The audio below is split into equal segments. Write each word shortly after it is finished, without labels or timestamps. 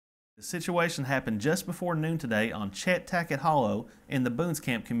The situation happened just before noon today on Chet-Tackett Hollow in the Boones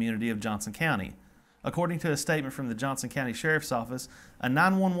Camp community of Johnson County. According to a statement from the Johnson County Sheriff's Office, a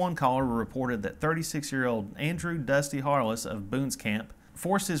 911 caller reported that 36-year-old Andrew Dusty Harless of Boones Camp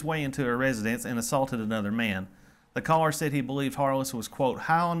forced his way into a residence and assaulted another man. The caller said he believed Harless was, quote,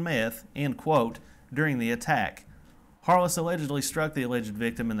 high on meth, end quote, during the attack. Harless allegedly struck the alleged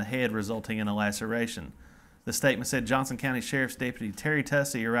victim in the head, resulting in a laceration. The statement said Johnson County Sheriff's Deputy Terry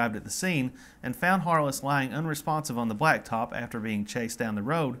Tussey arrived at the scene and found Harless lying unresponsive on the blacktop after being chased down the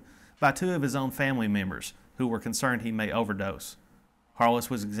road by two of his own family members who were concerned he may overdose. Harless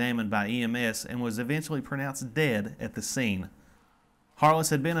was examined by EMS and was eventually pronounced dead at the scene.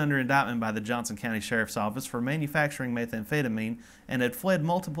 Harless had been under indictment by the Johnson County Sheriff's Office for manufacturing methamphetamine and had fled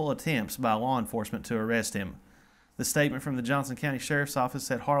multiple attempts by law enforcement to arrest him. The statement from the Johnson County Sheriff's Office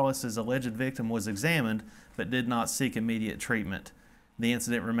said Harless's alleged victim was examined but did not seek immediate treatment. The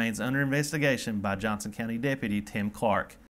incident remains under investigation by Johnson County Deputy Tim Clark.